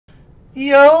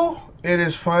Yo, it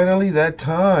is finally that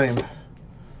time.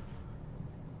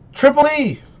 Triple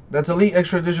E. That's Elite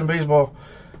Extra Edition Baseball.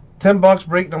 10 box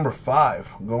break number 5.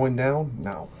 Going down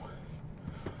now.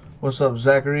 What's up,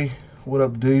 Zachary? What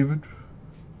up, David?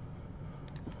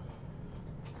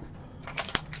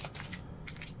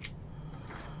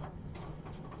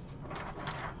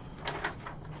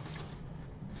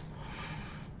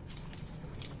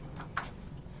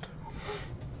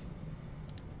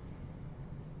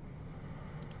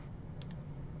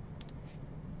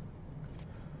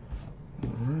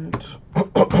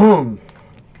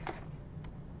 Alright.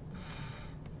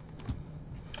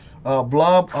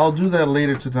 Blob, I'll do that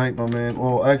later tonight, my man.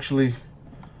 Well, actually,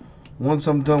 once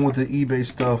I'm done with the eBay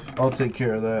stuff, I'll take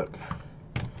care of that.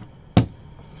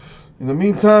 In the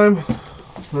meantime,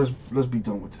 let's be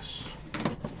done with this.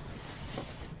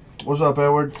 What's up,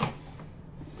 Edward?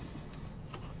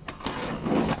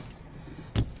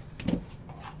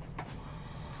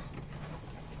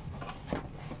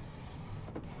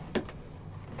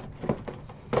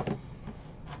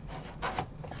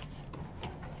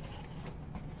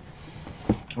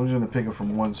 I'm just gonna pick it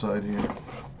from one side here.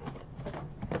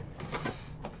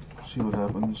 See what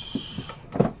happens.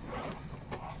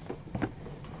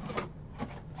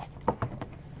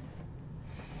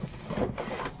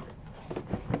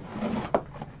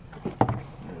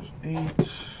 There's 8,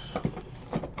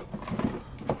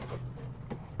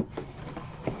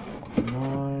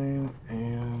 9,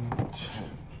 and 10.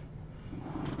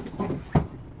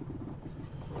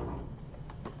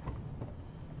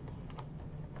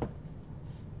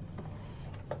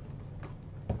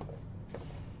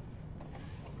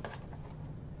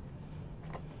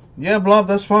 Yeah, Blob,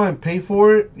 that's fine. Pay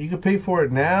for it. You can pay for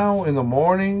it now, in the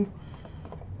morning.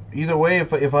 Either way,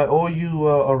 if I owe you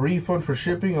a refund for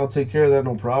shipping, I'll take care of that,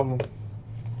 no problem.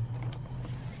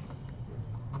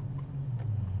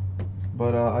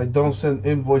 But I don't send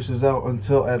invoices out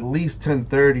until at least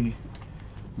 10:30,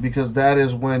 because that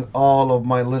is when all of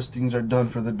my listings are done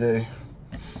for the day.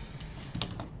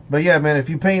 But yeah, man, if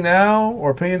you pay now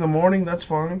or pay in the morning, that's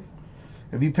fine.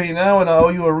 If you pay now and I owe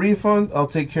you a refund, I'll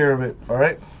take care of it, all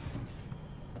right?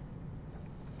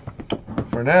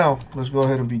 For now, let's go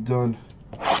ahead and be done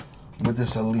with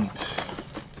this Elite.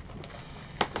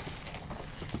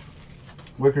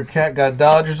 Wicker Cat got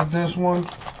Dodgers in this one.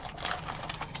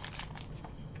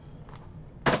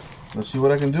 Let's see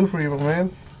what I can do for you, my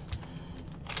man.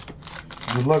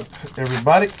 Good luck,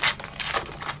 everybody.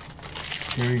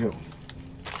 Here we go.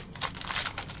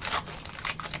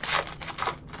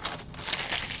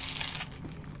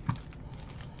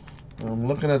 I'm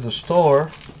looking at the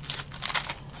store.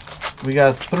 We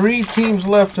got 3 teams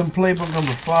left in playbook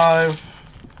number 5,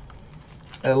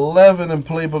 11 in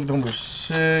playbook number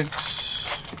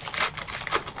 6.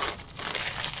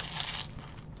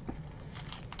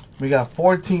 We got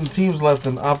 14 teams left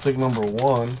in optic number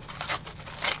 1.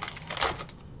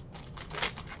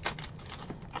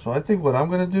 So I think what I'm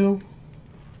going to do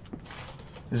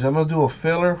is I'm going to do a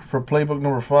filler for playbook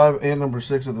number 5 and number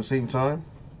 6 at the same time.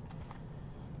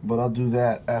 But I'll do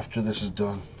that after this is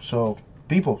done. So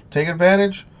people, take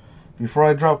advantage. Before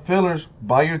I drop fillers,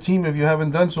 buy your team if you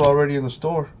haven't done so already in the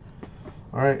store.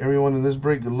 Alright, everyone in this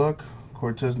break, good luck.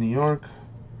 Cortez, New York.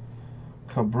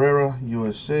 Cabrera,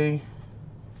 USA.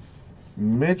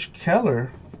 Mitch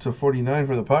Keller to 49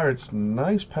 for the Pirates.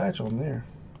 Nice patch on there.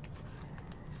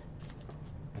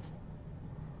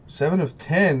 7 of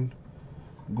 10.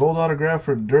 Gold autograph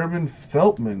for Durbin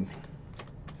Feltman.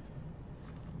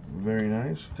 Very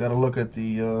nice. Got to look at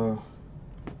the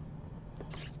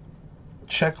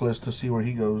checklist to see where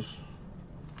he goes.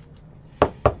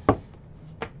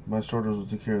 My sorters will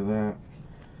take care of that.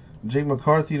 Jake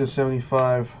McCarthy to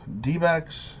 75.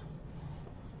 D-backs.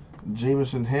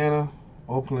 Jameson Hanna,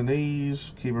 Oakland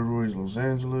A's. Caber Ruiz, Los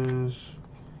Angeles.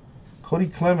 Cody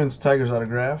Clemens, Tigers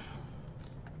autograph.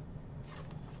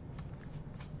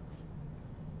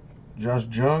 Josh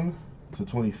Jung to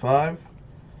 25.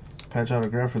 Patch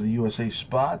autograph for the USA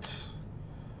spot.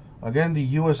 Again, the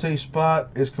USA spot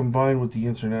is combined with the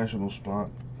international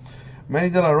spot. Manny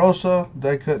De La Rosa,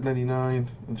 die cut 99,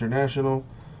 international.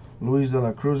 Luis De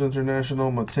La Cruz,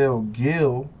 international. Mateo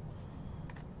Gil,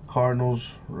 Cardinals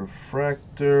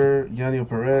refractor. Yanio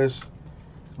Perez,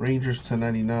 Rangers to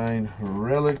 99,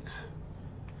 relic.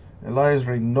 Elias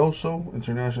Reynoso,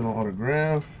 international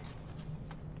autograph.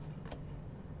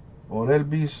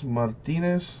 Orelvis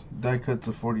Martinez, die cut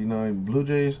to 49, Blue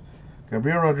Jays.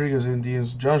 Gabriel Rodriguez,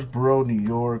 Indians. Josh Breaux, New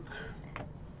York.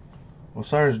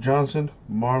 Osiris Johnson,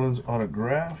 Marlins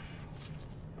autograph.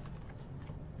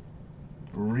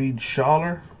 Reed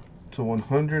Schaller to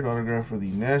 100, autograph for the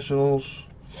Nationals.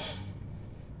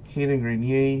 Hayden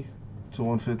Grenier to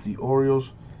 150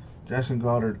 Orioles. Jackson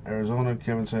Goddard, Arizona.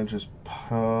 Kevin Sanchez,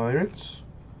 Pirates.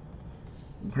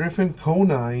 Griffin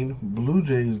Conine, Blue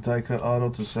Jays, die cut auto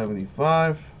to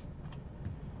 75.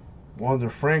 Wander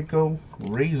Franco,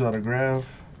 Rays autograph.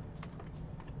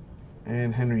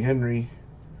 And Henry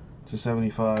to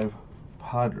 75,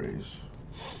 Padres.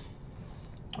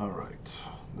 Alright,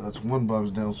 that's one box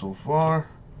down so far.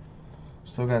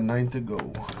 Still got 9 to go.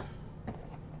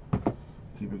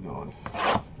 Keep it going.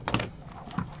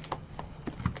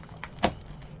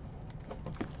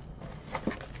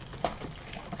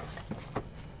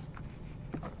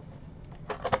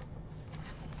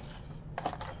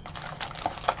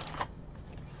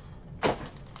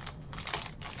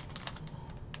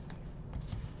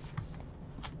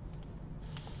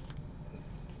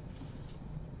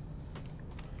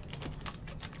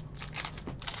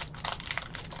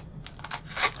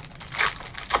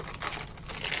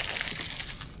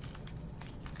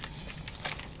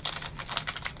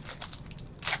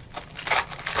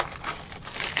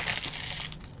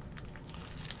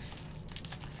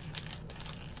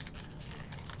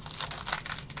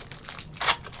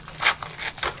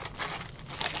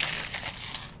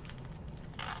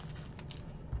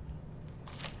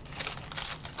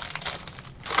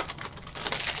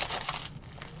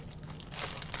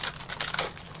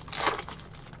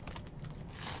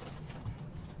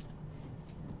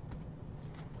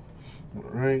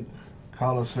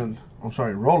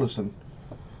 Right, Rollison,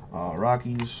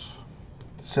 Rockies.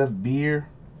 Seth Beer,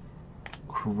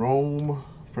 Chrome.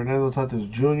 Fernando Tatis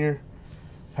Jr.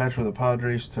 Patch for the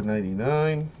Padres to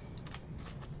 99.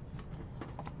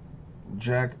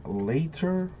 Jack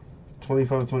Leiter,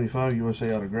 25/25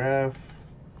 USA autograph.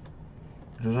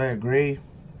 Josiah Gray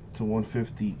to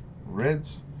 150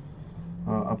 Reds.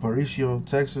 Aparicio,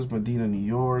 Texas. Medina, New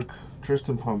York.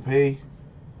 Tristan Pompey,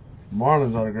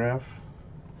 Marlins autograph.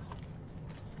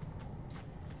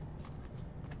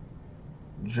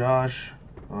 Josh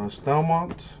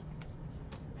Stalmont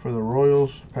for the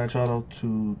Royals, patch auto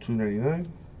to 299.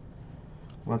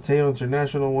 Mateo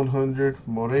International 100,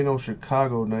 Moreno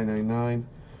Chicago 999.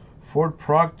 Ford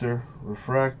Proctor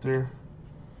refractor.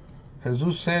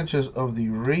 Jesus Sanchez of the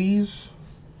Rays,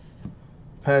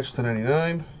 patch to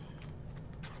 99.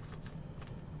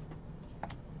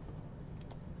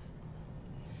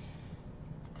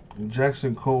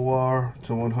 Jackson Kowar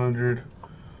to 100.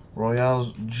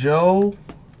 Royals Joe.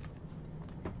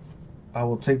 I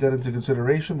will take that into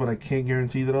consideration, but I can't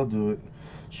guarantee that I'll do it.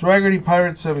 Swaggerty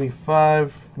Pirates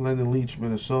 75. Landon Leach,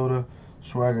 Minnesota.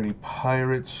 Swaggerty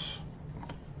Pirates.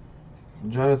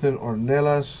 Jonathan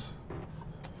Ornelas,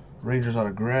 Rangers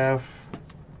autograph.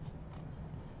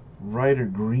 Ryder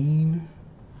Green,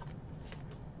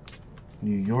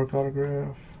 New York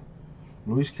autograph.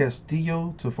 Luis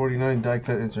Castillo to 49, die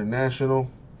cut international.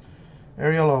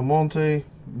 Ariel Almonte,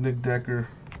 Nick Decker.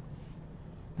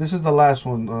 This is the last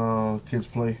one kids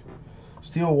play.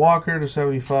 Steele Walker to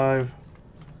 75,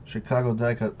 Chicago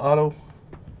die cut auto.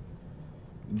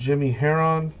 Jimmy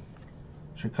Herron,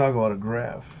 Chicago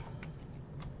autograph.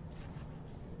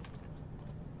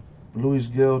 Luis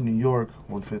Gill, New York,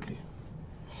 150.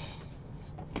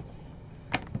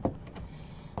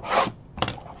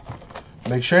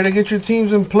 Make sure to get your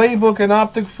teams in Playbook and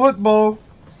Optic Football,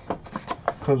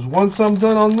 because once I'm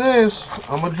done on this,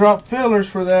 I'm going to drop fillers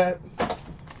for that.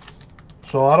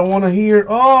 So I don't want to hear,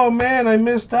 oh man, I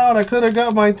missed out. I could have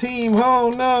got my team. Oh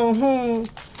no.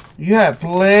 You had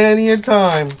plenty of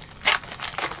time.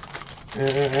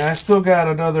 And I still got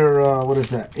another,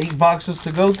 8 boxes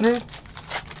to go through.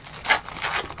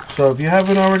 So if you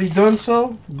haven't already done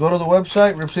so, go to the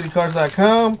website,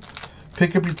 ripcitycards.com.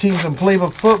 Pick up your teams in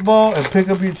Playbook Football and pick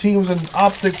up your teams in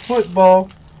Optic Football.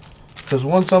 Because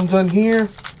once I'm done here,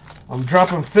 I'm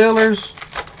dropping fillers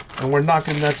and we're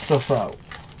knocking that stuff out.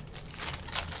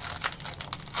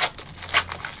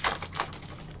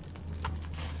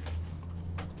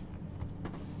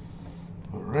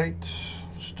 Alright,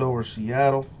 Stower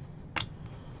Seattle.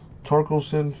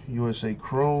 Torkelson, USA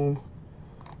Chrome.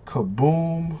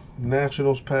 Kaboom,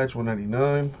 Nationals patch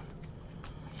 199.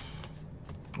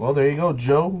 Well, there you go,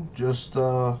 Joe. Just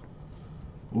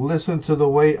listen to the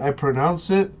way I pronounce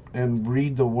it and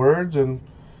read the words, and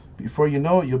before you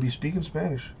know it, you'll be speaking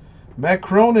Spanish. Matt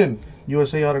Cronin,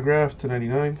 USA autograph to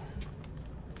 99.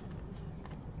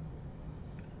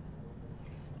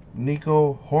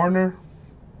 Nico Horner,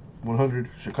 100,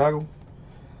 Chicago.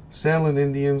 Sandland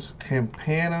Indians,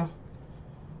 Campana,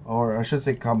 or I should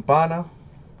say Campana,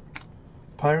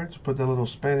 Pirates. Put that little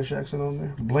Spanish accent on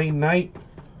there. Blaine Knight,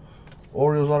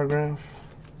 Orioles autograph.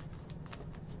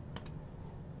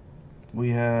 We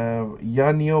have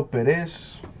Yanio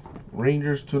Perez,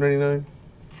 Rangers, $2.99.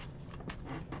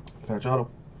 Patch auto.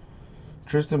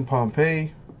 Tristan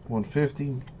Pompey,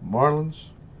 $150. Marlins.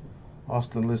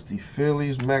 Austin Listy,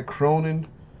 Phillies. Matt Cronin,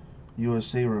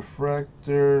 USA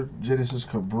Refractor. Genesis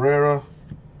Cabrera,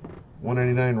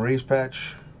 $1.99 Race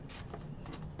patch.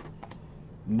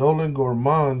 Nolan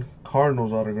Gorman,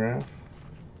 Cardinals autograph.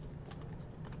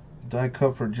 Die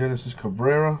cut for Genesis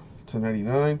Cabrera,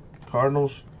 $2.99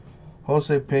 Cardinals.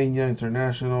 Jose Pena,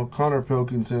 International. Connor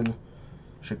Pilkington,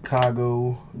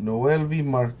 Chicago. Noelvi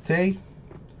Marte,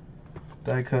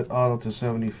 die cut auto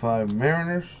 /75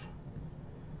 Mariners.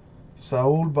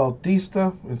 Saul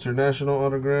Bautista, International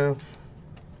autograph.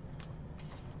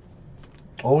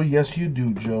 Oh, yes, you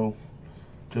do, Joe.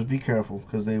 Just be careful,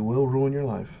 because they will ruin your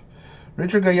life.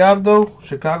 Richard Gallardo,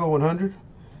 Chicago 100.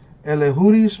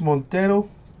 Elehuris Montero,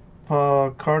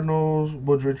 Cardinals.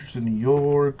 Butch Richardson, New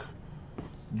York.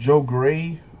 Joe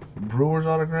Gray, Brewers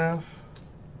autograph.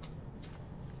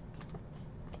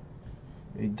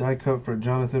 A die cut for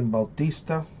Jonathan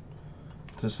Bautista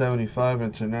 /75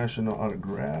 International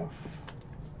autograph.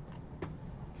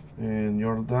 And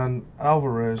Yordan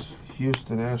Alvarez,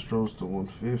 Houston Astros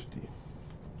 /150.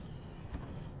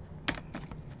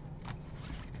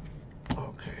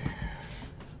 Okay.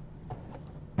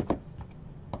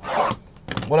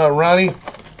 What up, Ronnie?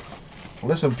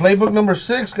 Listen, playbook number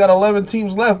 6 got 11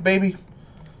 teams left, baby.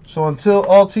 So until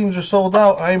all teams are sold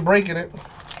out, I ain't breaking it.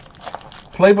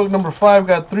 Playbook number 5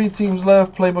 got 3 teams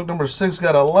left. Playbook number 6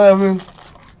 got 11.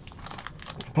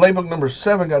 Playbook number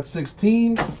 7 got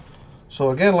 16.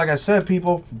 So again, like I said,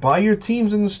 people, buy your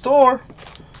teams in the store.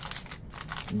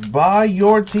 Buy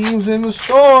your teams in the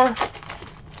store.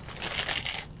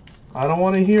 I don't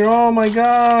want to hear, oh my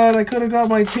God, I could have got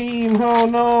my team. Oh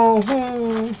no.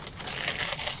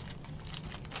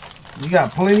 You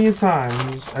got plenty of time.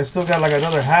 I still got like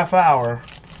another half hour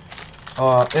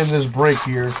in this break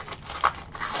here.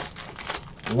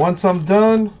 Once I'm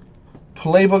done,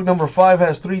 playbook number 5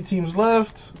 has 3 teams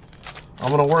left.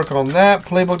 I'm going to work on that.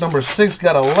 Playbook number 6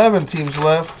 got 11 teams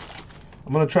left.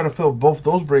 I'm going to try to fill both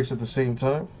those breaks at the same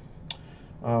time.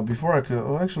 Before I could,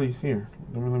 oh, actually, here,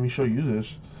 let me show you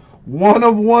this. 1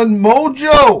 of 1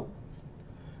 mojo.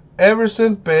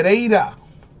 Everson Pereira.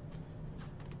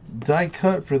 Die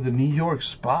cut for the New York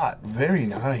spot. Very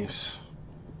nice.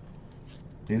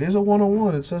 It is a 1 of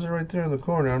 1. It says it right there in the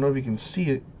corner. I don't know if you can see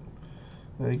it.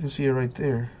 You can see it right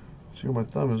there. See where my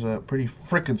thumb is at. Pretty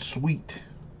freaking sweet.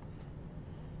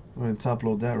 I'm going to top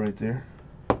load that right there.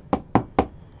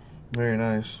 Very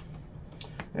nice.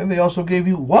 And they also gave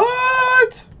you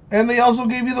what? And they also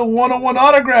gave you the 1 of 1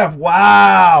 autograph.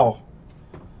 Wow.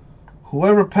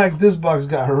 Whoever packed this box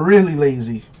got really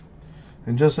lazy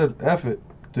and just said, F it.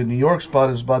 The New York spot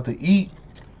is about to eat.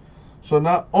 So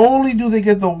not only do they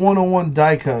get the 1 of 1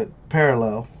 die cut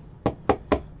parallel,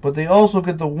 but they also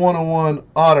get the 1 of 1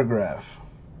 autograph.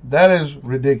 That is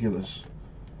ridiculous.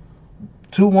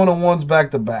 2 1 of 1s back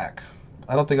to back.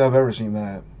 I don't think I've ever seen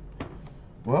that.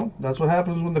 Well, that's what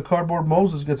happens when the cardboard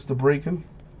Moses gets to breaking.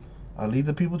 I lead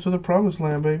the people to the promised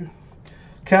land, baby.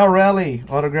 Cal Raleigh,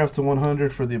 autograph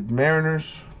 /100 for the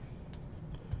Mariners.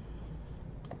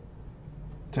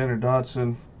 Tanner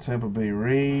Dodson, Tampa Bay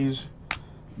Rays.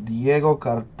 Diego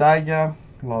Cartaya,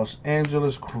 Los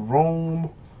Angeles Chrome.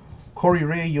 Corey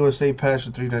Ray, USA patch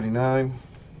 /399.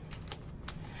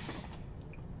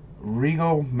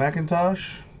 Rigo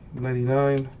McIntosh,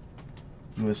 99,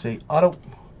 USA auto.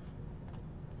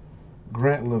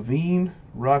 Grant Levine,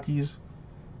 Rockies,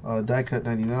 die cut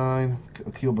 99.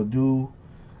 Akil Baddoo,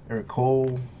 Eric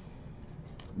Cole.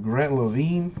 Grant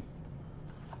Levine,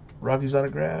 Rockies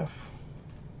autograph.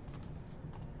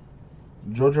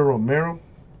 Jojo Romero,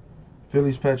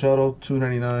 Phillies patch auto,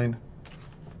 $2.99.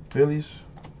 Phillies.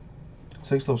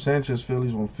 Sixto Sanchez,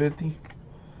 Phillies, $150.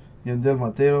 Yandel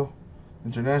Mateo,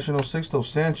 International. Sixto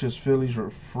Sanchez, Phillies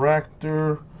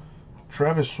refractor.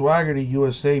 Travis Swaggerty,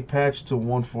 USA patch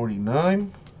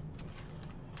 /149.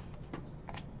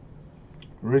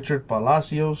 Richard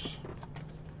Palacios,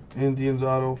 Indians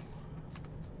auto.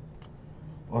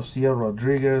 Osea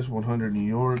Rodriguez, 100 New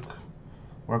York.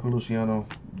 Marco Luciano,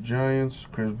 Giants.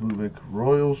 Chris Bubik,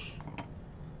 Royals.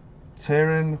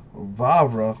 Terran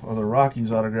Vavra of the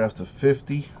Rockies autograph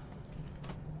 /50.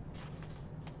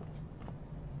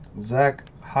 Zach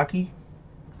Hockey,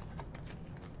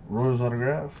 Royals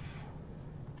autograph.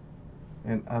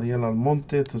 And Ariel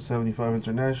Almonte /75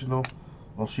 International.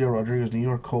 Osea Rodriguez, New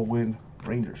York. Cole Winn,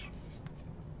 Rangers.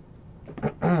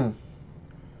 All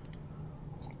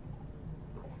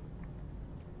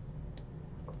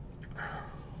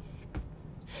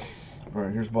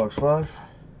right, here's box 5.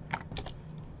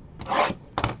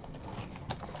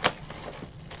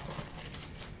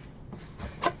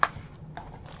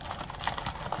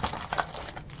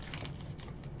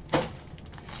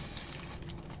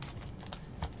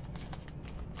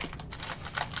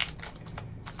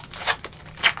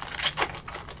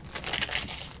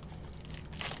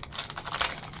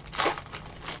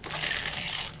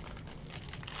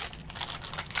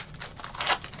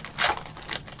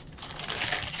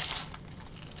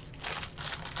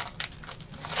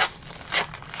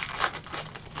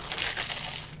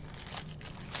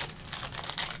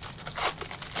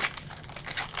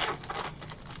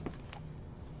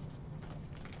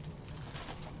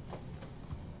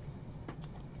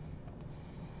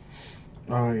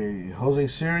 Jose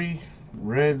Siri,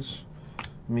 Reds.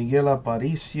 Miguel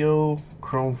Aparicio,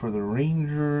 Chrome for the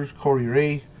Rangers. Corey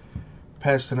Ray,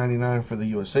 patch to 99 for the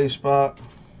USA spot.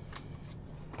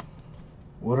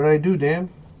 What did I do, Dan?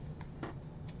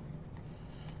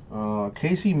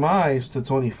 Casey Mize to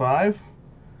 25.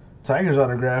 Tigers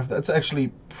autograph. That's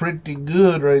actually pretty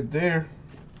good right there.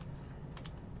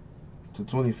 To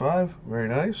 25. Very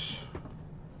nice.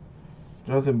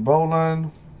 Jonathan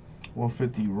Boland,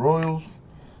 150 Royals.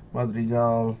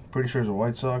 Madrigal, pretty sure is a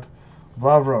White Sox.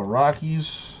 Vavra,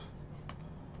 Rockies.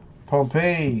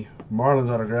 Pompey, Marlins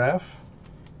autograph.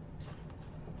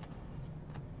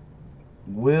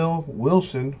 Will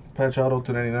Wilson, patch auto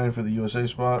to 99 for the USA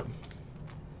spot.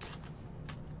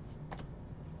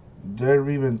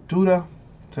 Derby Ventura,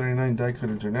 99 die cut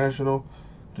international.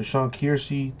 Deshaun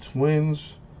Kiersey,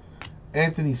 Twins.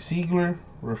 Anthony Siegler,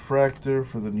 refractor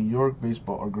for the New York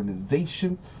Baseball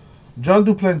Organization. John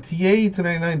Duplantier, to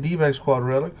 99 D-backs quad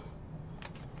relic.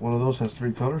 One of those has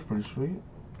 3 colors, pretty sweet.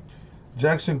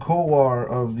 Jackson Kowar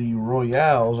of the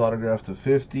Royals, autographed to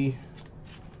 50.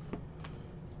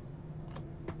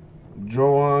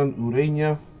 Joan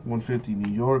Ureña, 150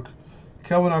 New York.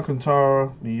 Kelvin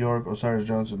Alcantara, New York. Osiris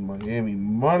Johnson, Miami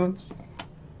Marlins.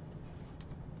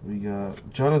 We got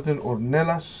Jonathan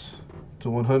Ornelas to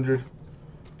 100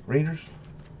 Rangers,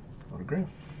 autograph.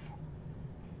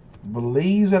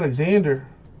 Blaze Alexander,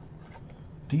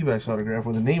 D-backs autograph.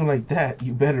 With a name like that,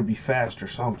 you better be fast or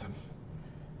something.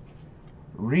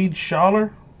 Reed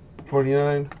Schaller,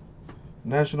 49.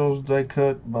 Nationals die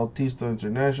cut. Bautista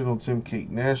International. Tim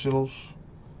Cake Nationals.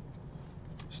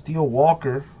 Steele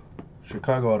Walker,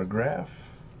 Chicago autograph.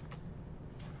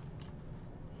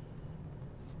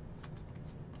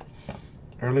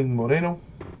 Erling Moreno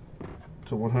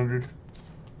to 100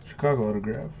 Chicago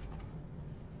autograph.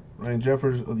 Ryan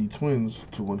Jeffers of the Twins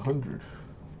to 100.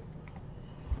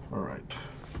 All right,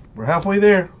 we're halfway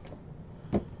there.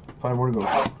 5 more to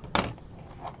go.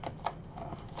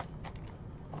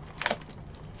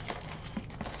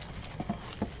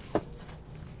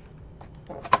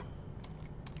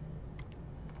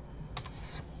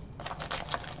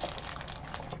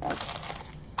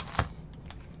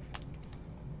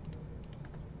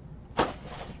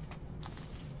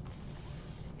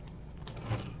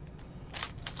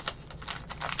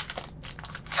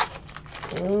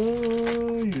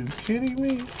 Are you kidding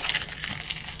me?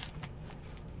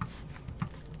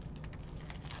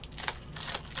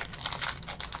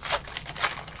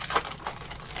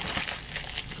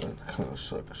 That kind of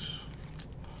sucks.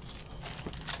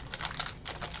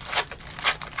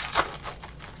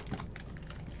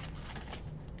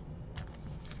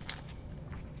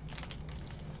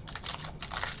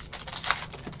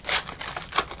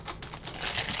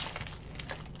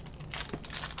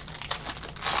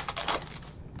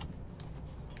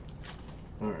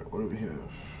 Alright, what do we have?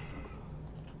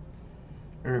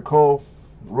 Eric Cole,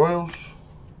 Royals.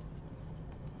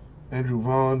 Andrew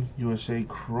Vaughn, USA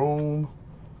Chrome.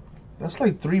 That's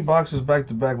like 3 boxes back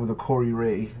to back with a Corey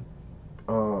Ray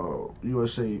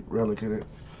USA relic in it.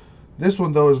 This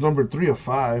one though is number 3 of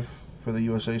 5 for the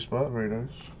USA spot. Very nice.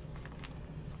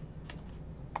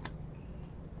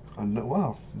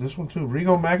 Wow, this one too.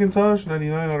 Rigo McIntosh,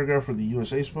 99 autograph for the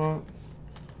USA spot.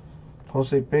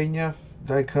 Jose Peña,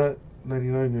 die cut,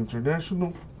 99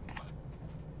 international.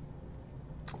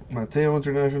 Mateo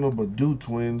International, Badu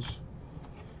Twins.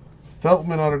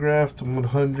 Feltman autograph to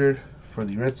 100 for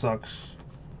the Red Sox.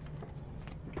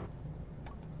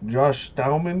 Josh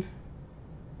Stauman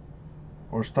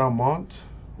or Staumont,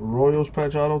 Royals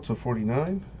patch auto to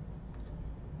 49.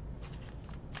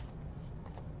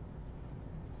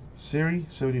 Siri,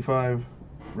 75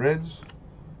 Reds.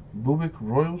 Bubik,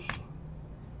 Royals.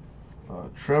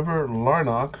 Trevor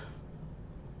Larnach,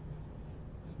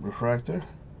 refractor.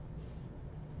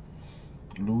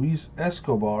 Luis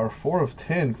Escobar, 4 of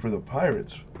 10 for the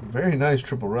Pirates. Very nice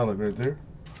triple relic right there.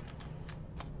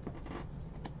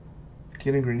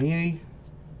 Kenny Granini,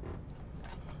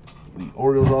 the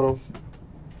Orioles auto.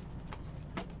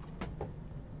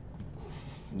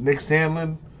 Nick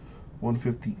Sandlin,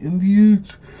 150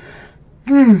 Indians.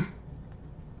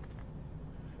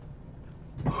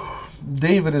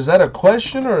 David, is that a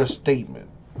question or a statement?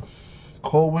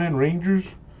 Colwyn, Rangers.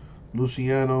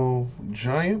 Luciano,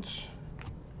 Giants.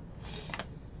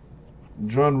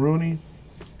 John Rooney,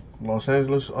 Los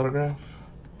Angeles autograph.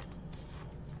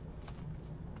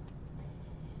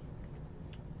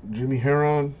 Jimmy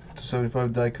Herron,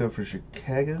 75 die cut for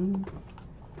Chicago.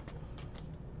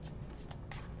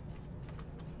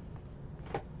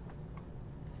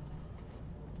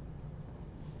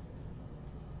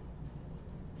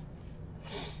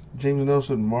 James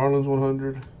Nelson, Marlins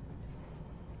 100.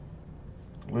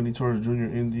 Lenny Torres Jr.,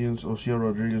 Indians. Osea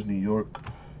Rodriguez, New York.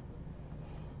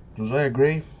 Josiah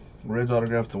Gray, Reds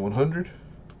autograph to 100.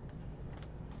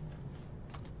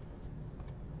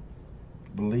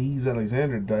 Blaze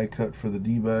Alexander, die cut for the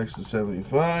D-backs to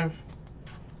 75.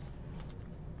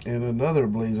 And another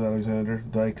Blaze Alexander,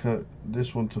 die cut.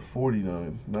 This one to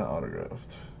 49, not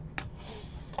autographed.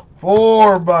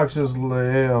 4 boxes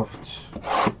left.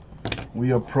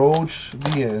 We approach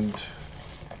the end.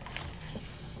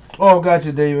 Oh,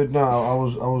 gotcha, David. No, I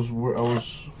was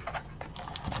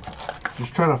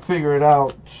just trying to figure it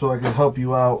out so I could help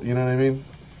you out. You know what I mean?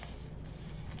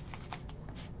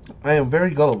 I am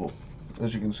very gullible,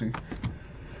 as you can see.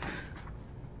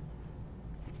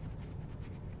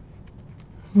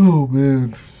 Oh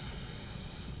man,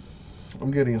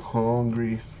 I'm getting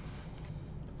hungry.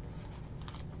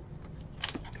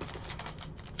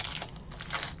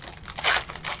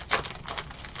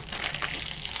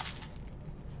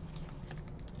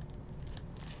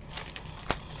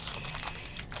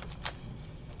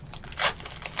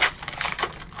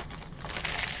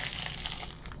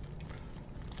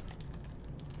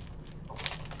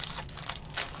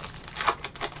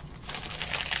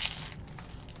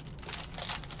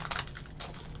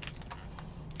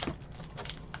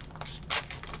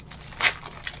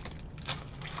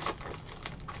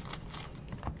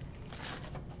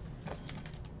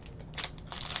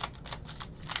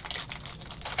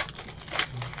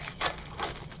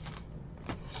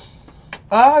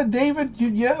 David,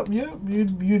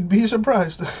 you'd be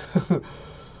surprised.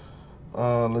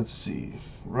 Let's see.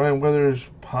 Ryan Weathers,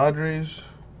 Padres.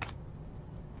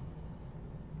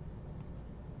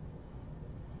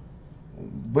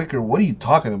 Wicker, what are you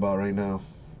talking about right now?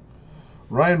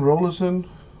 Ryan Rollison,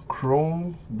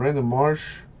 Crone, Brandon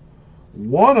Marsh.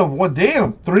 One of what?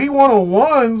 Damn, 3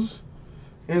 101s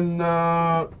in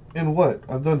what?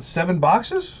 I've done 7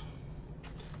 boxes.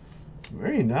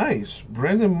 Very nice.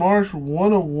 Brandon Marsh,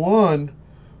 101,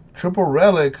 triple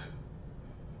relic.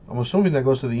 I'm assuming that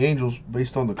goes to the Angels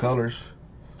based on the colors.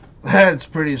 That's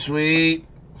pretty sweet.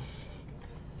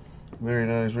 Very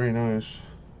nice, very nice.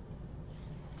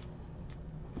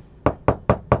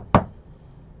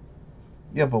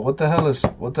 Yeah, but what the hell is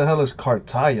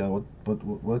Cartaya?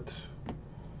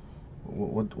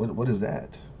 What is that?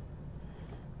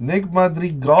 Nick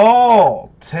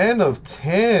Madrigal, 10 of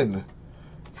 10.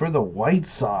 For the White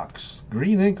Sox.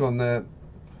 Green ink on that.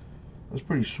 That's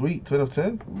pretty sweet. 10 of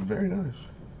 10. Very nice.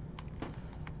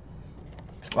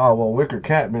 Oh, well, Wicker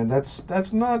Cat, man.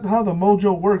 That's not how the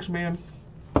mojo works, man.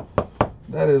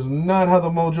 That is not how the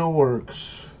mojo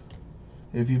works.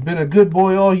 If you've been a good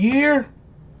boy all year,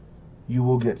 you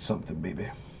will get something, baby.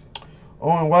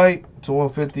 Owen White to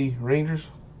 150. Rangers.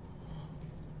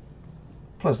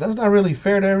 Plus, that's not really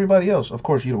fair to everybody else. Of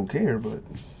course, you don't care, but...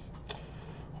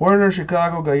 Werner,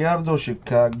 Chicago. Gallardo,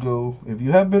 Chicago. If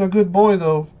you have been a good boy,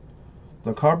 though,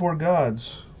 the cardboard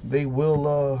gods, they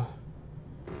will,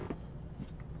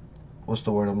 what's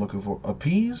the word I'm looking for?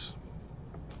 Appease?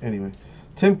 Anyway.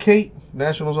 Tim Cate,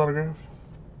 Nationals autograph.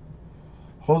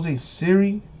 Jose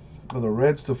Siri of the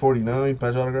Reds to 49,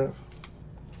 patch autograph.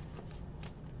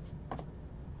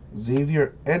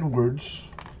 Xavier Edwards,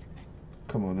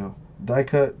 come on now, die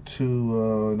cut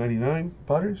to 99,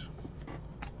 Padres.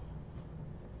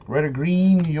 Red or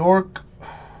green, New York.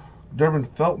 Durbin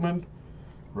Feltman,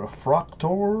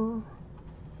 Refractor.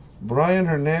 Brian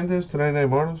Hernandez to 99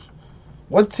 Marlins.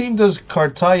 What team does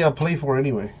Cartaya play for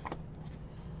anyway?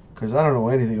 Because I don't know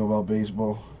anything about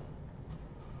baseball.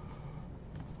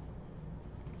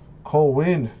 Cole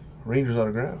Winn, Rangers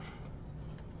autograph.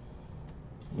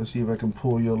 Let's see if I can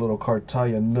pull you a little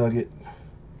Cartaya nugget.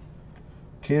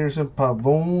 Caterson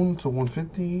Pavone to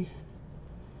 150.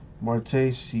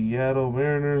 Marte, Seattle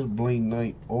Mariners. Blaine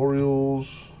Knight, Orioles.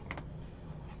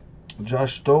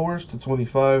 Josh Stowers to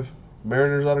 25,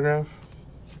 Mariners autograph.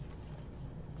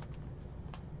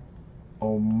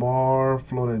 Omar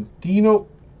Florentino,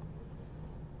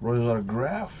 Royals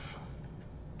autograph.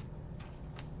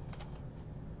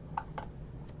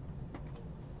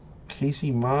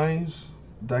 Casey Mize,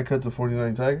 die cut to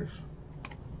 49 Tigers.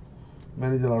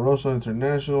 Manny De La Rosa,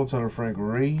 International. Tyler Frank,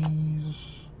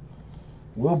 Rays.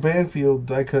 Will Banfield,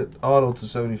 die cut auto to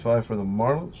 75 for the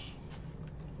Marlins.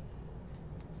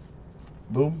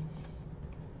 Boom.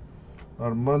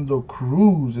 Armando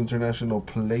Cruz, International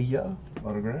Player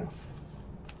autograph.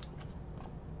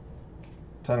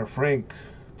 Tyler Frank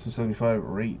to 75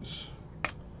 Rays.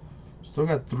 Still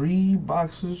got 3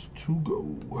 boxes to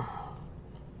go.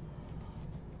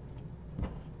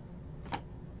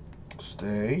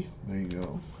 Stay. There you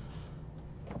go.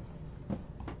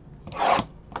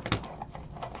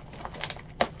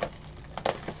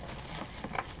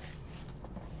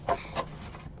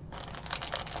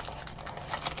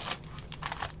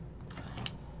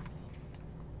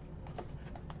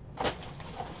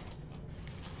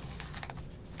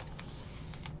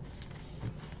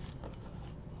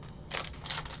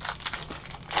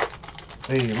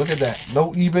 Hey, look at that.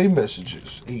 No eBay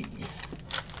messages. Hey.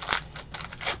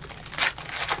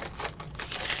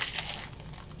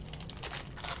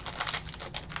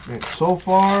 Man, so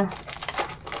far,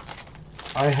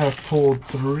 I have pulled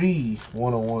 3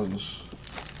 101s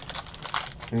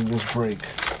in this break.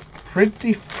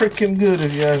 Pretty freaking good,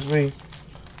 if you ask me.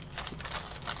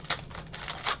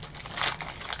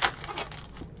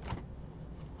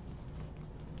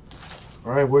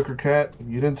 All right, Wicker Cat.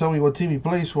 You didn't tell me what team he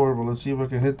plays for, but let's see if I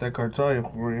can hit that Cartaya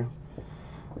for you.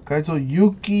 Kaito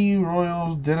Yuki,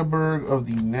 Royals, Denneberg of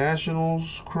the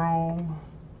Nationals, Chrome.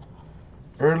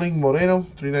 Erling Moreno,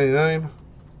 $3.99.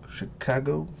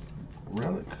 Chicago,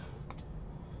 Relic.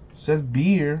 Seth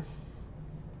Beer,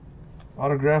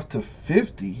 autographed to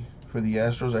 50 for the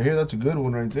Astros. I hear that's a good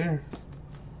one right there.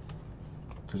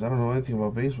 Because I don't know anything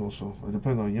about baseball, so it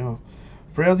depends on y'all.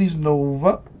 Fraley's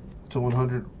Nova to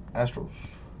 100 Astros.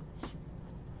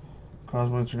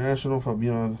 Cosmo International,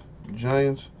 Fabian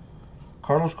Giants.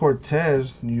 Carlos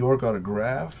Cortez, New York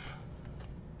autograph.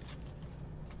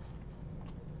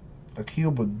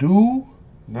 Akil Baddoo,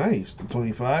 nice, to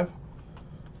 25.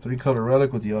 3-color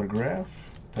relic with the autograph.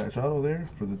 Patch auto there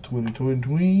for the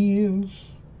Twins.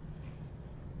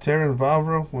 Terran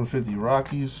Vavra, 150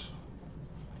 Rockies.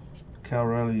 Cal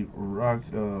Riley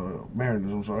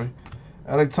Mariners, I'm sorry.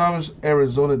 Alec Thomas,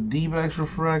 Arizona D-backs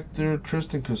refractor.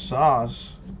 Tristan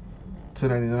Casas,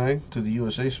 $2.99 to the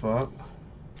USA spot.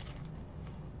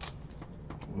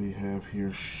 We have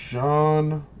here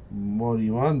Sean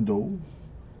Morimondo,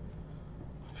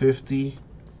 50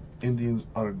 Indians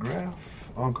autograph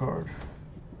on card.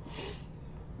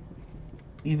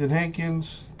 Ethan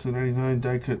Hankins, $2.99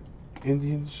 die cut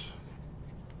Indians.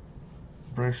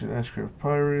 Braxton Ashcraft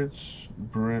Pirates.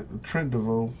 Trent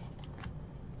DeVoe,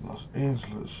 Los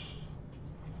Angeles.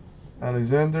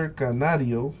 Alexander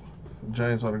Canario,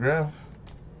 Giants autograph.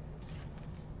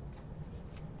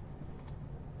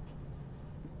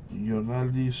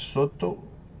 Yonaldi Soto,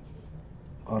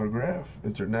 autograph,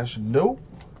 international.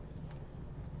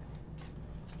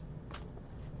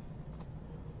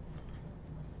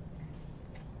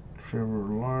 Trevor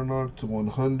Larnach to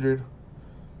 100,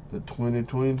 the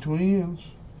Twins.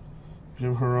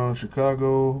 Jim Herron,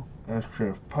 Chicago,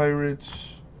 Ashcraft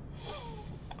Pirates.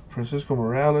 Francisco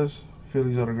Morales,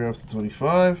 Phillies autograph to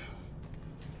 25.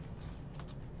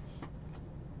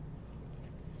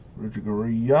 Richard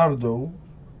Gallardo,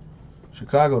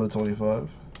 Chicago to 25.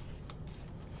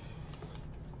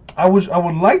 I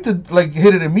would like to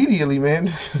hit it immediately,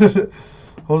 man.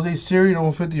 Jose Siri to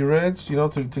 150 Reds,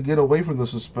 to get away from the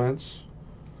suspense.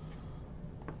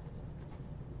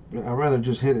 I'd rather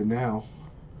just hit it now.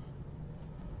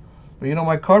 But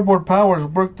my cardboard powers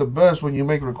work the best when you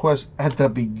make requests at the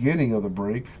beginning of the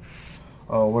break.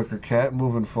 Wicker Cat,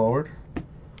 moving forward.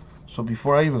 So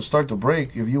before I even start the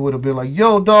break, if you would have been like,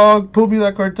 yo, dog, pull me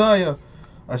that Cartaya,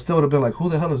 I still would have been like, who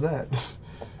the hell is that?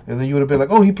 And then you would have been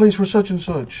like, oh, he plays for such and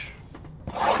such.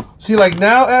 See, like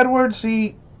now, Edward,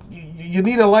 see, you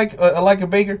need a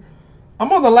Baker.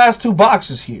 I'm on the last 2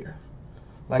 boxes here.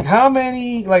 Like how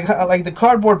many, like the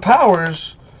cardboard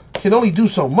powers can only do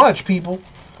so much, people.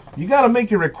 You got to make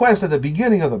your request at the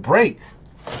beginning of the break.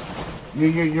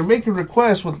 You're making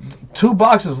requests with 2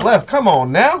 boxes left. Come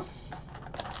on now.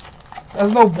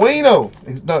 That's no bueno.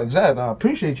 No, exactly. I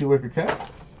appreciate you, Wicker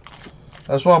Cat.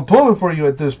 That's why I'm pulling for you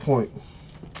at this point.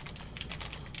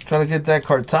 Trying to get that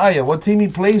Cartaya. What team he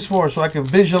plays for so I can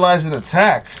visualize an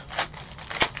attack.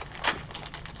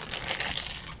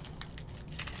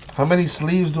 How many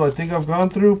sleeves do I think I've gone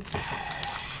through?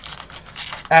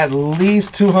 At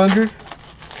least 200.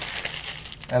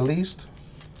 At least.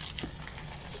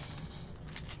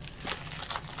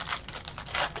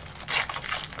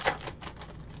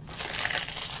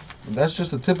 And that's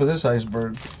just the tip of this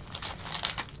iceberg.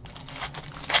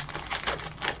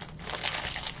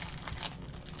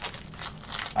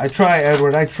 I try,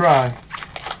 Edward, I try.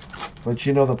 But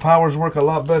the powers work a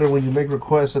lot better when you make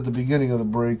requests at the beginning of the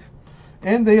break.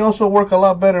 And they also work a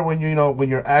lot better when when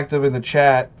you're active in the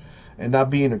chat and not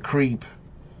being a creep.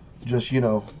 Just,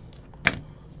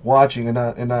 watching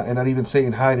and not even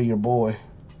saying hi to your boy.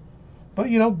 But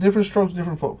different strokes,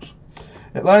 different folks.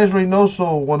 Elias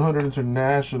Reynoso, 100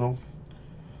 international.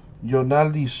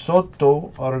 Yonaldi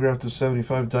Soto, autograph to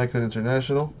 75, die cut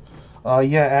international.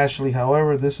 Yeah, Ashley.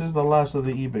 However, this is the last of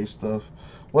the eBay stuff.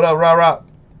 What up, rah?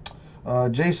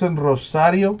 Jason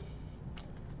Rosario,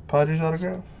 Padres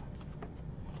autograph.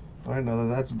 All right, now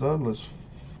that that's done, let's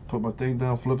put my thing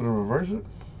down, flip it, and reverse it.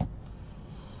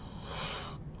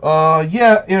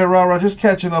 Yeah, rah. Just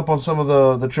catching up on some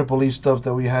of the Triple E stuff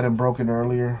that we hadn't broken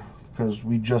earlier because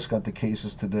we just got the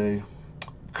cases today.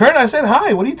 Kurt, I said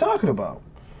hi. What are you talking about?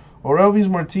 Orelvis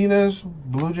Martinez,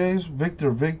 Blue Jays. Victor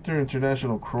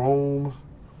International Chrome.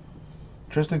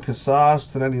 Tristan Casas,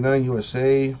 /99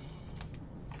 USA.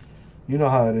 You know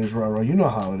how it is, Rara. You know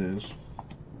how it is.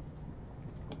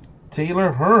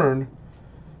 Taylor Hearn,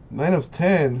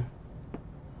 9/10.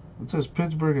 It says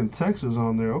Pittsburgh and Texas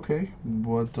on there. Okay,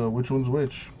 but which one's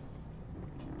which?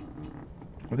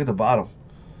 Look at the bottom.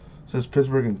 It says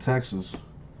Pittsburgh and Texas.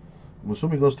 I'm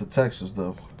assuming it goes to Texas,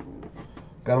 though.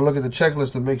 Got to look at the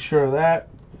checklist and make sure of that.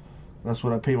 That's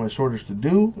what I pay my sorters to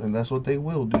do, and that's what they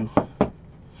will do.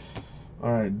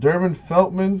 All right, Durbin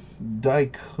Feltman, die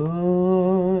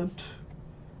cut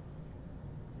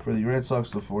for the Red Sox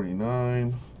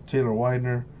 /49. Taylor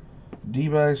Widener,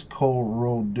 D-backs, Cole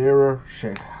Rodera,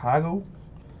 Chicago.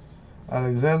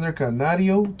 Alexander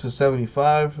Canario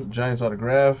 /75, Giants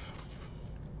autograph.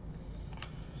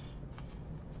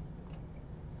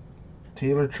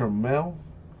 Taylor Trammell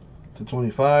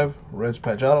 /25, Reds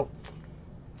patch auto.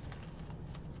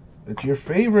 It's your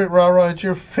favorite, Rara. It's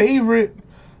your favorite.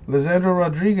 Lisandro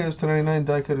Rodriguez /99,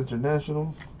 die cut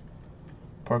international.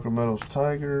 Parker Meadows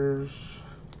Tigers.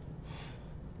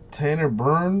 Tanner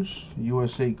Burns,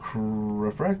 USA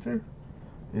refractor.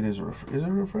 It is is it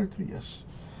a refractor? Yes.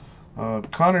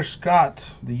 Connor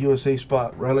Scott, the USA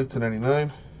spot relic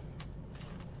 /99.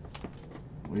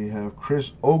 We have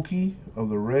Chris Oakey of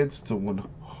the Reds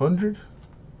 /100.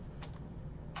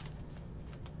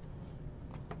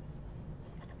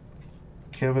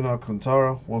 Kevin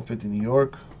Alcantara, 150 New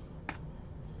York.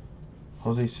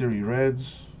 Jose Siri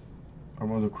Reds.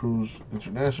 Armando Cruz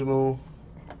International.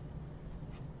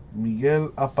 Miguel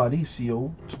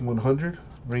Aparicio /100,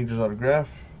 Rangers autograph.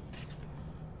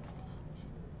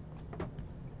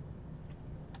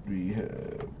 We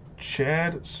have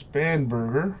Chad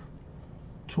Spanberger,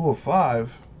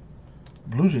 205,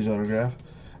 Blue Jays autograph.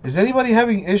 Is anybody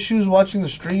having issues watching the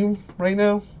stream right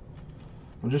now?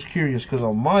 I'm just curious because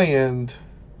on my end,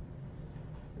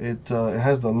 it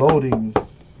has the loading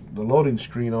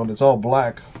screen on. It's all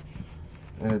black,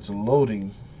 and it's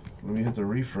loading. Let me hit the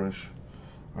refresh.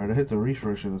 Alright, I hit the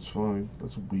refresh and it's fine.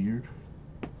 That's weird.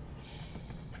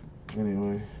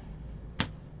 Anyway.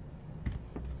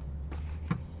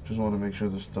 Just want to make sure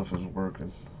this stuff is working.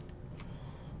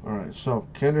 Alright, so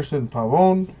Kenderson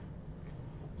Pavon,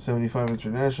 75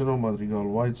 International, Madrigal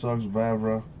White Sox,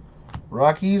 Vavra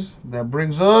Rockies. That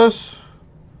brings us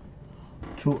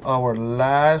to our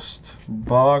last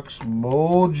box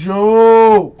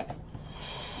mojo.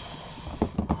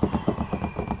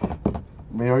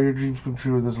 May all your dreams come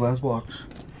true in this last box.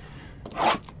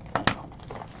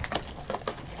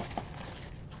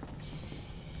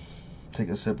 Take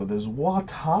a sip of this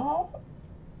water.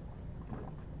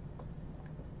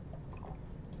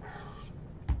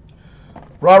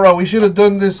 Rah, we should have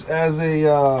done this as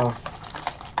a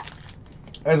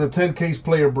 10-case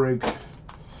player break.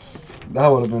 That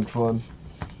would have been fun.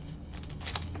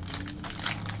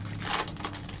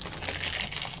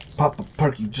 Pop a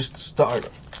perky just to start.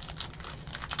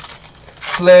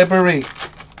 Slippery.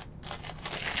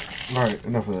 Alright,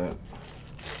 enough of that.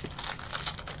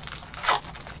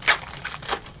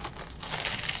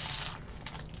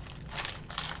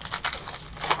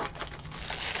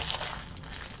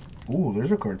 Ooh,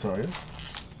 there's a card tire.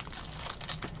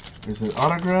 Is it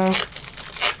autograph?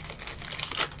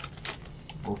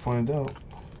 We'll find out.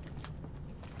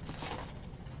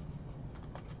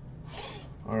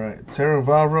 Alright, Terran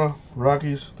Vavra,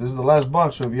 Rockies. This is the last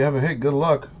box, so if you haven't hit, good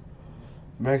luck.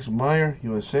 Max Meyer,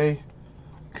 USA.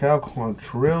 Cal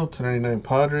Quantrill, /99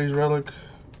 Padres relic.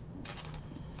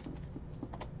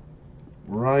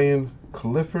 Ryan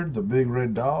Clifford, the Big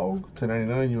Red Dog,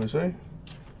 /99 USA.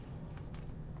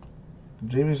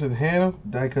 Jameson Hannah,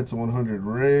 die cut /100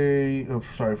 Ray. Oh,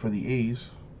 sorry, for the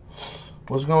A's.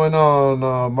 What's going on,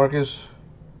 Marcus?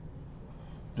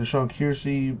 Deshaun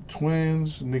Kiersey,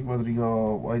 Twins. Nick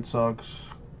Madrigal, White Sox.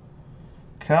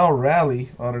 Cal Raleigh,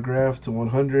 autograph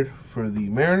 /100 for the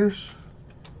Mariners.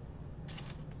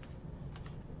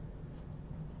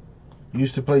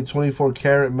 Used to play 24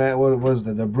 karat Matt. What was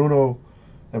that? That Bruno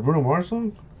Mars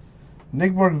song?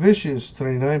 Nick Markvicius,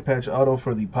 /99 patch auto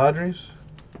for the Padres.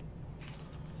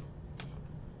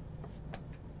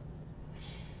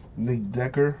 Nick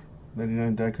Decker,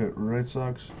 99 die cut Red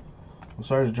Sox.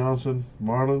 Osiris Johnson,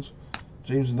 Marlins.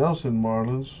 James Nelson,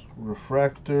 Marlins.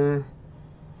 Refractor.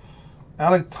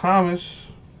 Alec Thomas,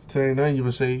 /99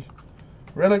 USA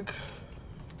relic.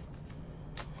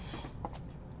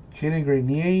 Kaden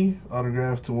Grenier,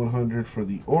 autograph /100 for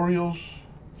the Orioles.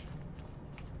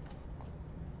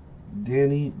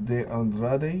 Danny De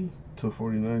Andrade,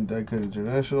 /49 die cut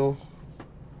international.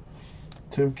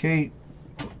 Tim Cate,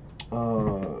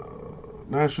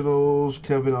 Nationals,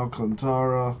 Kevin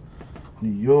Alcantara,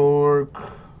 New York,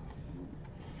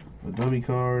 a dummy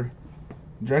card.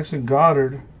 Jackson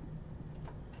Goddard,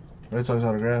 Red Sox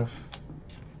autograph.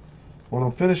 Well,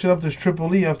 I'm finishing up this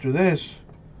Triple E after this.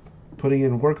 Putting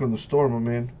in work on the store, my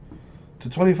man.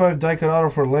 /25 die-cut auto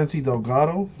for Lency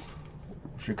Delgado,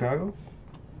 Chicago.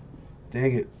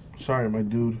 Dang it. Sorry, my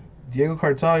dude. Diego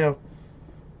Cartaya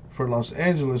for Los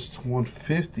Angeles,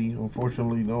 /150.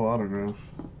 Unfortunately, no autograph.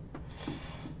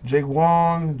 Jake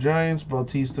Wong, Giants,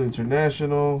 Bautista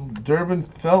International. Durbin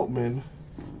Feltman,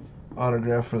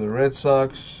 autograph for the Red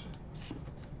Sox.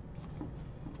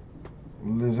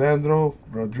 Lisandro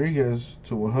Rodriguez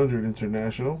 /100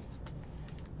 International.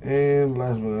 And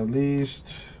last but not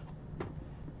least,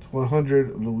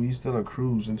 100 Luis de la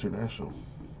Cruz International.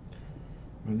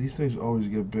 Man, these things always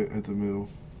get bit at the middle.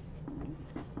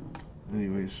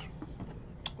 Anyways,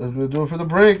 that's gonna do it for the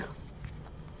break.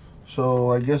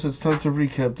 So I guess it's time to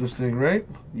recap this thing, right?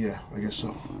 Yeah, I guess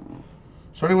so.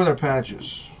 Starting with our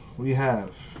patches, we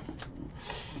have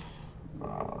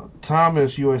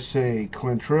Thomas USA,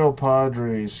 Quantrill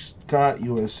Padres, Scott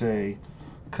USA,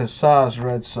 Casas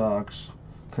Red Sox,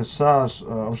 Casas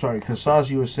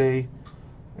USA,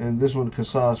 and this one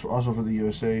Casas also for the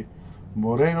USA,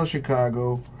 Moreno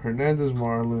Chicago, Hernandez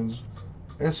Marlins,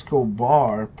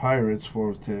 Escobar Pirates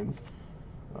 4/10,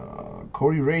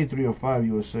 Cody Ray 305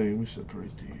 USA. Let me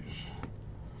separate these.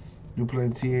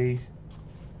 Duplantier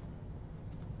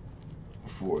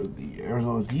for the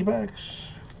Arizona D-backs.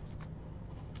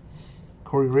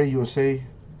 Corey Ray USA,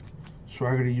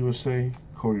 Swaggerty USA,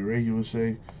 Cody Ray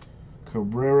USA,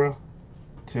 Cabrera,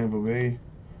 Tampa Bay,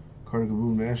 Carter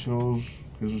Kieboom Nationals,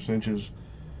 Jesus Sanchez,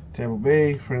 Tampa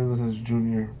Bay, Fernandez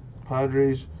Jr.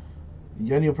 Padres,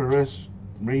 Yanio Perez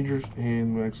Rangers,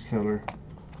 and Max Keller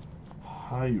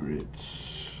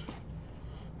Pirates.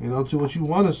 And on to what you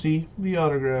want to see, the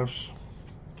autographs.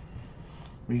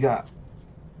 We got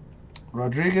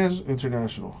Rodriguez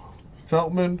International,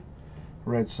 Feltman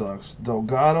Red Sox,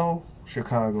 Delgado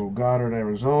Chicago, Goddard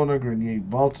Arizona, Grenier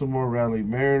Baltimore, Raleigh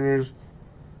Mariners,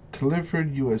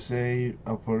 Clifford USA,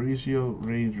 Aparicio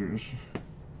Rangers,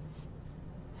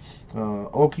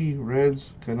 Oki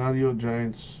Reds, Canadio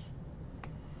Giants,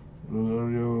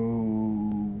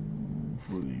 Rosario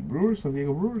for the Brewers, San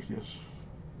Diego Brewers, yes.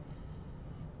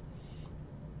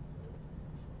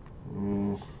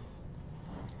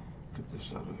 Get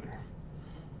this out of there.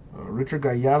 Richard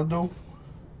Gallardo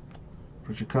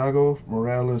for Chicago,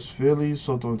 Morales Phillies,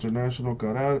 Soto International,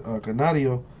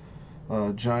 Canadio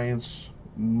Giants,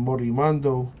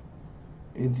 Morimando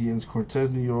Indians, Cortez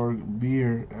New York,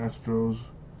 Beer Astros,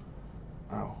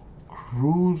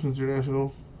 Cruz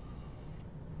International,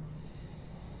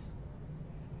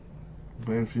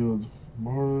 Banfield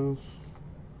Marlins,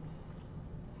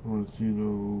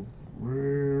 Florentino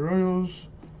Royals,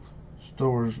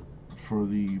 Stowers for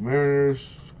the Mariners,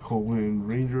 Cohen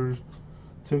Rangers,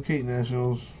 Tim Cate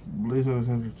Nationals, Blaze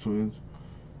Alexander Twins.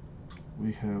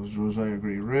 We have Josiah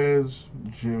Gray Reds,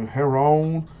 Jim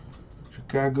Herron,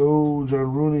 Chicago,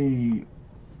 John Rooney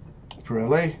for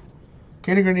LA,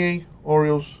 Kenny Grenier,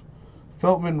 Orioles,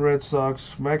 Feltman Red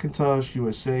Sox, McIntosh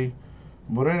USA,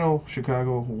 Moreno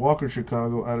Chicago, Walker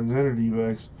Chicago, Alexander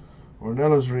D-backs,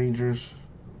 Ornelas Rangers,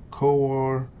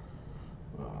 Kowar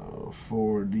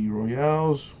for the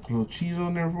Royals, a little cheese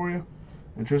on there for you,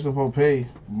 and Tristan Pompey,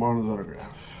 Marlins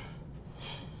autograph.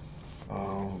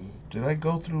 Did I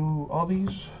go through all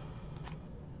these?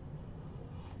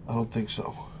 I don't think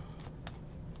so.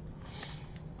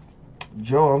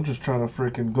 Joe, I'm just trying to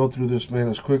freaking go through this, man,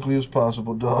 as quickly as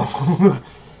possible, dog.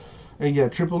 And yeah,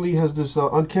 Triple E has this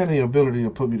uncanny ability to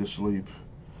put me to sleep.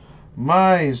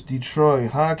 Mize,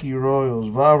 Detroit, Hockey Royals,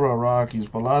 Vavra Rockies,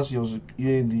 Palacios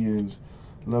Indians,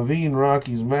 Levine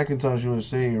Rockies, McIntosh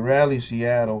USA, Raleigh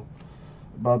Seattle,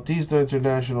 Bautista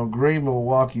International, Gray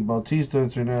Milwaukee, Bautista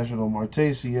International,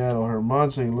 Marte Seattle, Herman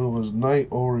St. Louis, Knight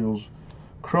Orioles,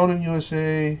 Cronin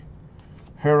USA,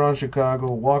 Heron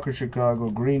Chicago, Walker Chicago,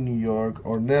 Green New York,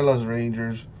 Ornelas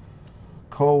Rangers,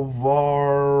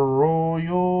 Kovar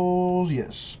Royals,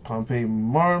 yes, Pompey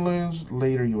Marlins,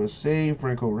 Later USA,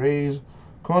 Franco Rays,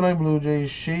 Conine Blue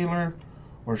Jays, Schaller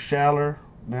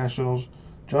Nationals,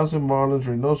 Johnson Marlins,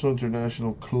 Reynoso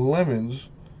International, Clemens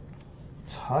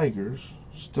Tigers.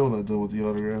 Still not done with the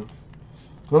autograph.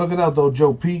 Go look it out though,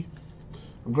 Joe P.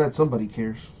 I'm glad somebody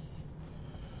cares.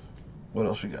 What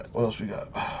else we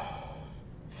got?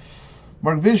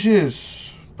 Mark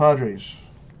Vicious, Padres.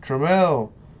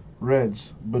 Trammell,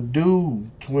 Reds. Badu,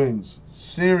 Twins.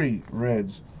 Siri,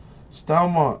 Reds.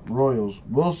 Stalmont, Royals.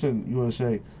 Wilson,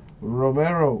 USA.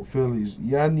 Romero, Phillies.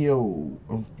 Yanio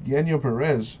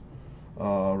Perez,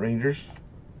 Rangers.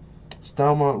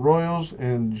 Stalmont Royals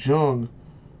and Jung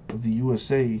of the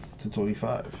USA to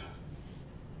 25.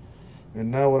 And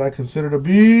now what I consider to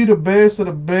be the best of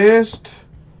the best.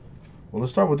 Well,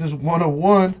 let's start with this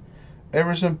 101.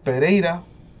 Everson Pereira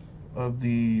of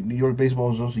the New York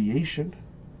Baseball Association.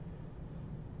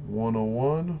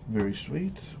 101, very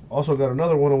sweet. Also got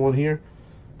another 101 here.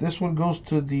 This one goes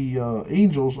to the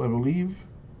Angels, I believe.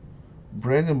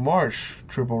 Brandon Marsh,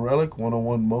 triple relic,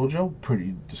 101 mojo.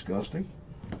 Pretty disgusting.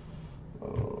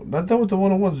 Not done with the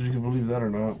 101s, if you can believe that or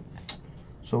not.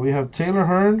 So we have Taylor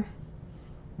Hearn,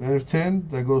 9 of 10.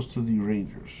 That goes to the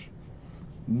Rangers.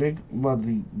 Nick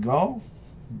Madrigal,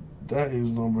 that is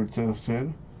number 10 of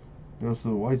 10. Goes to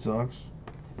the White Sox.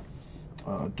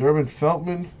 Durbin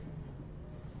Feltman,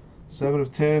 7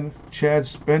 of 10. Chad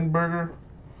Spenberger,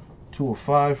 2 of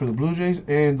 5 for the Blue Jays.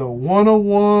 And the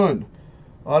 101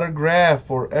 autograph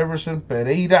for Everson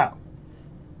Pereira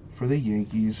for the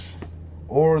Yankees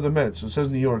or the Mets. It says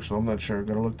New York, so I'm not sure.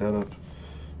 Gotta look that up.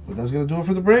 But that's gonna do it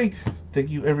for the break. Thank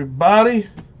you, everybody.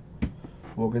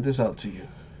 We'll get this out to you.